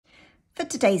For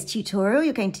today's tutorial,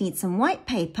 you're going to need some white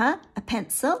paper, a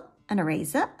pencil, an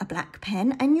eraser, a black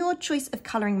pen, and your choice of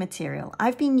colouring material.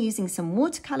 I've been using some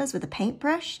watercolours with a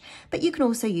paintbrush, but you can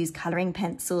also use colouring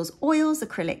pencils, oils,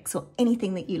 acrylics, or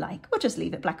anything that you like, or just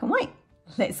leave it black and white.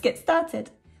 Let's get started.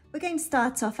 We're going to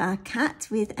start off our cat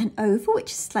with an oval,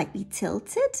 which is slightly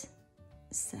tilted.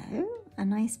 So, a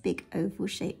nice big oval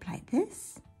shape like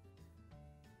this.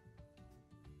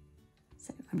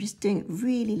 So I'm just doing it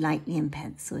really lightly in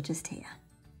pencil, just here.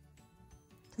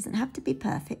 Doesn't have to be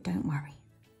perfect, don't worry.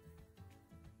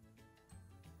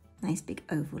 Nice big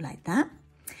oval like that.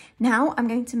 Now I'm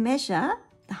going to measure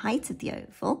the height of the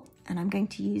oval, and I'm going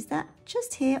to use that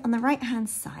just here on the right hand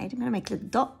side. I'm going to make a little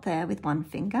dot there with one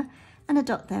finger and a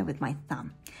dot there with my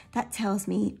thumb. That tells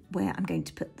me where I'm going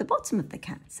to put the bottom of the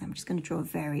cat. So I'm just going to draw a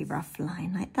very rough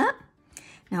line like that.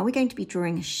 Now we're going to be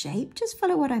drawing a shape. Just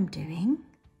follow what I'm doing.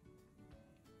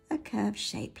 A curved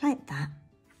shape like that.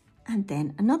 And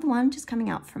then another one just coming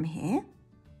out from here.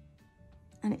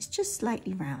 And it's just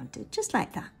slightly rounded, just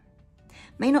like that.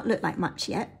 May not look like much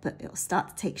yet, but it'll start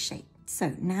to take shape.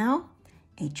 So now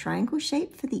a triangle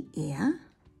shape for the ear.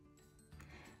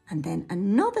 And then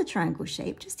another triangle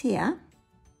shape just here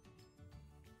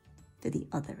for the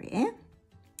other ear.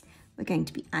 We're going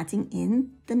to be adding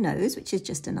in the nose, which is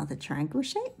just another triangle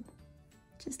shape,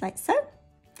 just like so.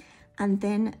 And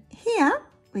then here,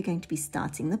 we're going to be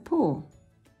starting the paw.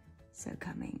 So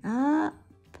coming up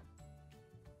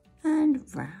and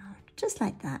round, just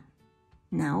like that.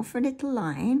 Now for a little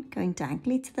line going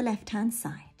diagonally to the left-hand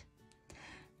side.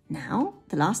 Now,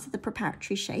 the last of the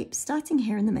preparatory shapes, starting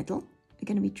here in the middle, we're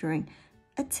going to be drawing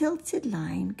a tilted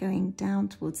line going down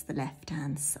towards the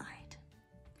left-hand side.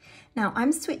 Now,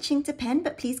 I'm switching to pen,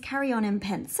 but please carry on in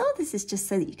pencil. This is just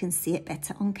so that you can see it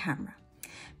better on camera.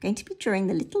 I'm going to be drawing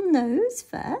the little nose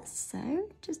first, so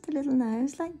just a little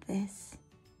nose like this.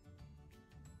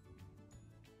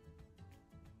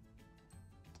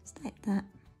 Just like that.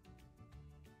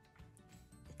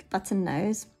 Little button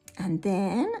nose. And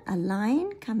then a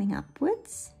line coming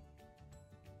upwards,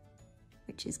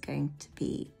 which is going to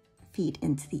be feed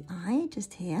into the eye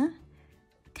just here.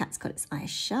 The cat's got its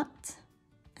eyes shut.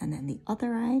 And then the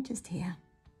other eye just here.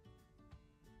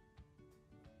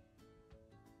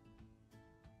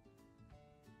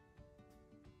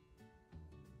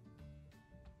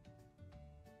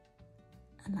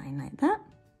 A line like that.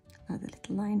 Another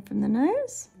little line from the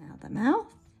nose. Now the mouth.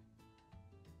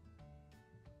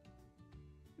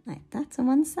 Like that on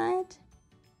one side.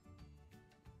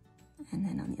 And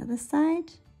then on the other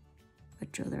side, we'll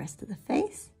draw the rest of the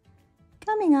face,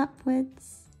 coming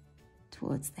upwards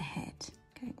towards the head,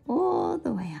 going all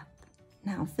the way up.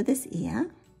 Now for this ear.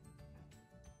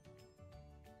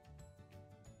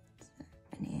 So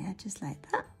an ear just like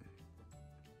that.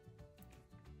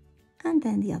 And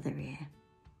then the other ear.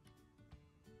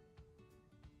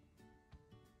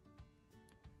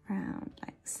 Round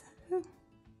like so.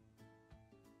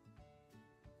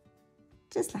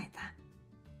 Just like that.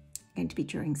 I'm going to be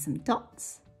drawing some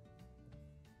dots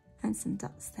and some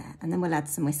dots there, and then we'll add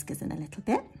some whiskers in a little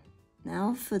bit.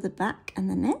 Now for the back and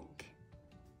the neck.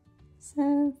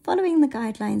 So following the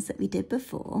guidelines that we did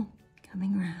before,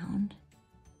 coming round,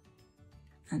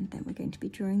 and then we're going to be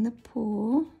drawing the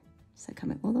paw, so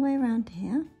coming all the way around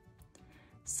here.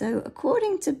 So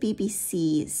according to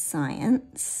BBC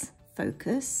Science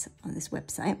Focus on this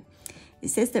website, it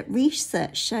says that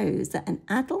research shows that an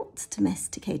adult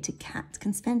domesticated cat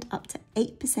can spend up to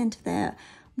 8% of their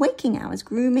waking hours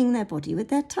grooming their body with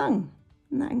their tongue.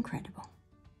 Isn't that incredible?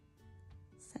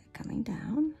 So coming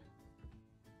down,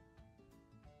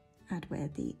 add where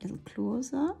the little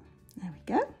claws are. There we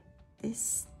go.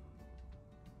 This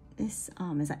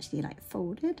arm is actually like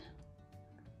folded,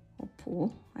 or paw,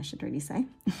 I should really say.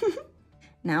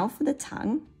 Now for the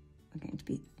tongue, we're going to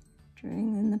be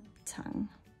drawing in the tongue.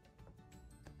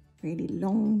 Really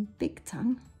long, big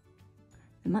tongue.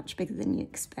 They're much bigger than you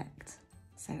expect.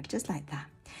 So just like that.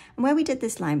 And where we did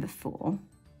this line before,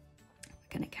 we're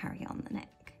going to carry on the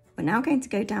neck. We're now going to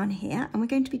go down here and we're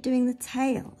going to be doing the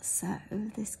tail. So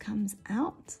this comes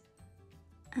out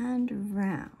and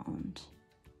round.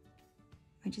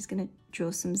 We're just going to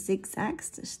draw some zigzags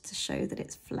just to show that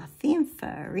it's fluffy and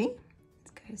furry.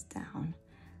 It goes down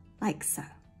like so.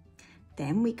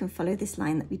 Then we can follow this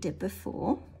line that we did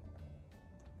before.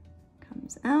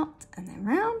 Comes out and then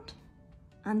round.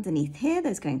 Underneath here,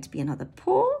 there's going to be another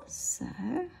paw. So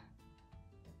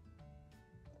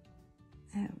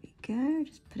there we go,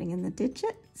 just putting in the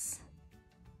digits.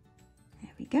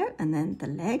 There we go. And then the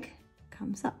leg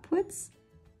comes upwards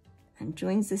and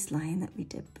joins this line that we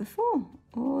did before,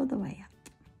 all the way up.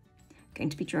 Going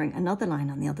to be drawing another line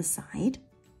on the other side.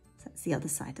 So that's That's the other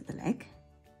side of the leg.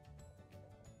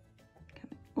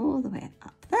 Coming all the way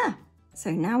up there. So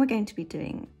now we're going to be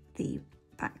doing the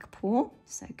back paw.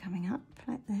 So coming up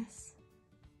like this.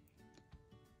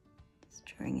 Just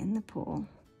drawing in the paw.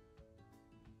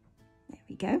 There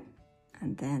we go.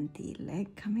 And then the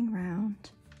leg coming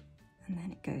round. And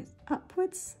then it goes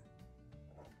upwards,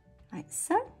 like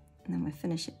so. And then we'll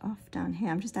finish it off down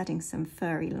here. I'm just adding some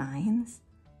furry lines.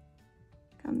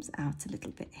 Comes out a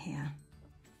little bit here.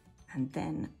 And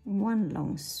then one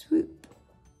long swoop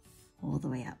all the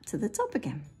way up to the top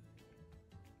again.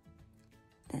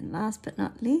 Then last but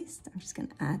not least, I'm just going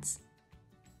to add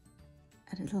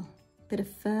a little bit of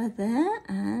fur there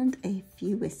and a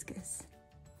few whiskers.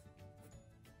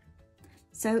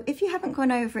 So if you haven't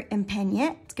gone over it in pen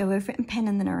yet, go over it in pen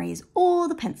and then erase all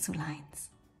the pencil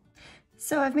lines.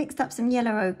 So I've mixed up some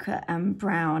yellow ochre and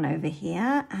brown over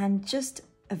here and just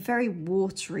a very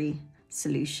watery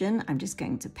solution. I'm just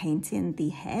going to paint in the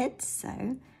head.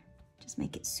 So just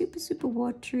make it super, super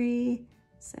watery.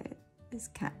 So this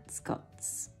cat's got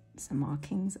some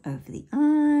markings over the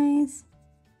eyes.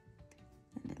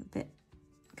 A little bit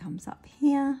comes up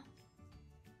here.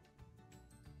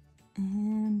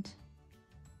 And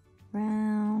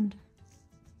round.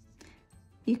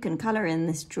 You can colour in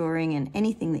this drawing in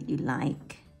anything that you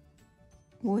like.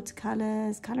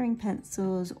 Watercolours, colouring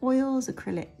pencils, oils,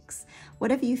 acrylics,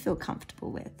 whatever you feel comfortable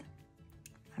with.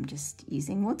 I'm just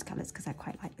using watercolours because I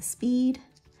quite like the speed.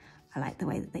 I like the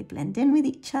way that they blend in with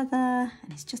each other,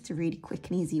 and it's just a really quick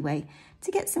and easy way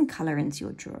to get some colour into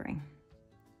your drawing,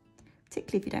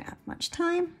 particularly if you don't have much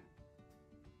time.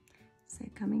 So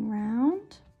coming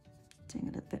round, doing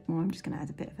a little bit more. I'm just going to add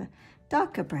a bit of a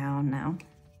darker brown now.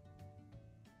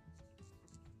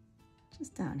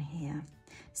 Just down here.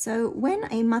 So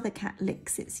when a mother cat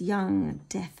licks its young,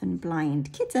 deaf and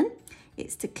blind kitten,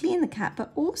 it's to clean the cat,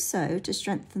 but also to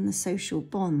strengthen the social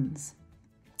bonds.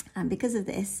 And because of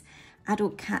this,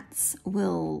 adult cats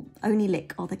will only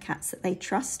lick other cats that they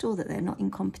trust or that they're not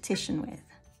in competition with.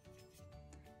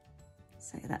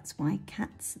 So that's why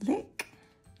cats lick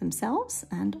themselves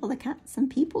and other cats and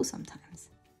people sometimes.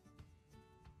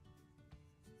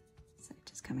 So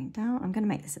just coming down, I'm going to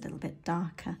make this a little bit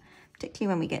darker,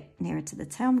 particularly when we get nearer to the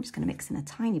tail. I'm just going to mix in a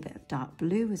tiny bit of dark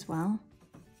blue as well.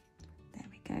 There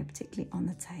we go, particularly on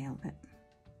the tail bit.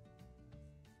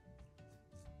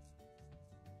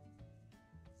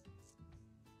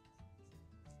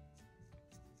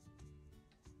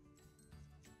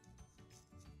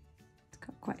 It's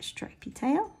got quite a stripy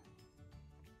tail.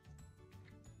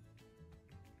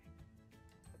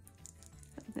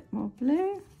 A bit more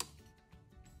blue.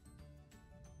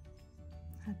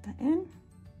 Add that in.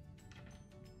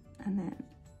 And then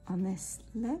on this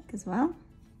leg as well.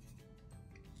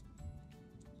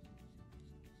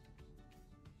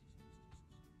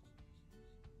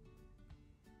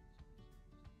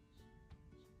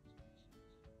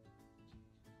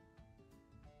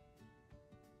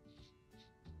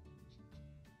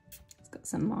 It's got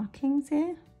some markings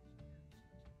here.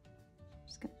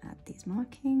 Just going to add these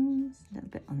markings, a little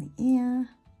bit on the ear.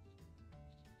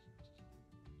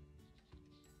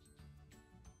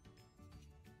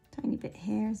 Tiny bit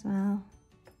here as well.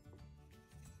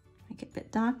 Make it a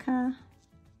bit darker.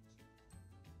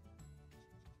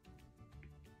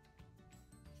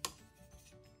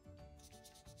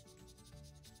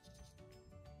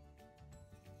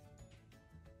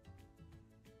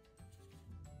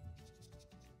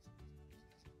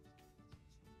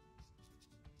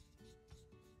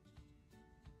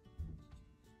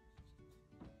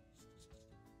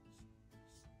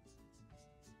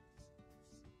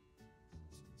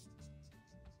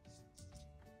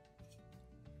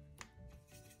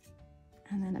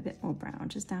 And then a bit more brown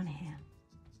just down here.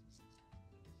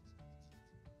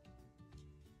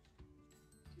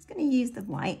 Just going to use the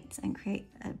white and create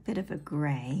a bit of a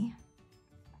grey.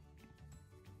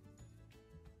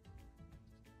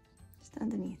 Just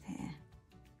underneath here.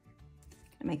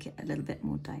 Going to make it a little bit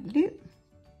more dilute.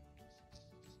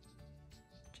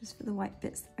 Just for the white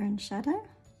bits that are in shadow.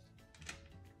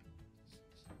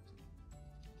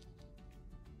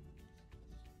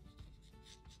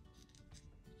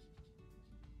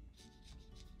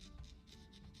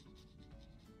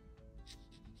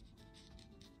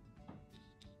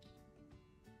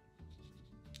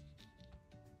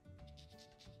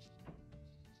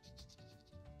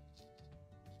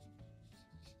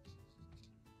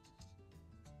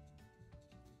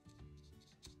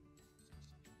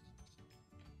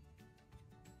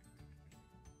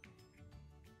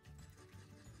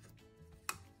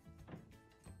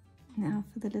 Now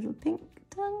for the little pink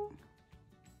tongue.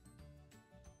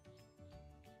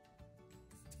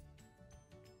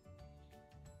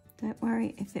 Don't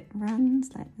worry if it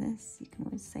runs like this, you can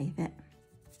always save it.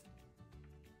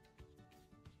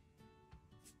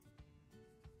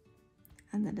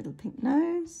 And the little pink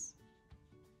nose.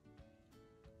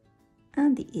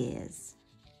 And the ears.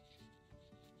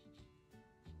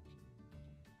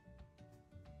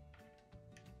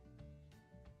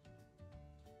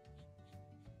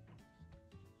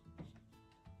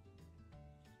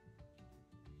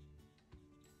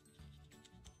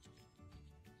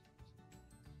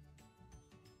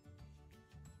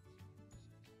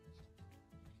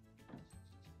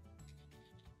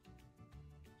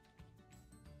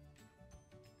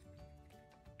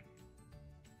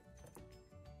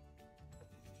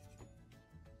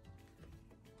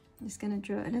 I'm just going to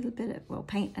draw a little bit of, well,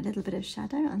 paint a little bit of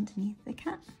shadow underneath the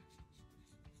cat.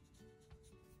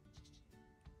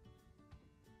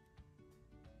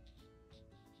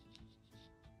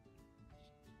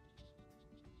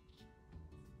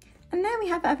 And there we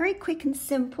have a very quick and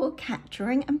simple cat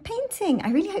drawing and painting.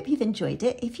 I really hope you've enjoyed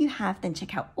it. If you have, then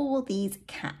check out all these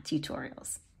cat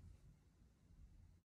tutorials.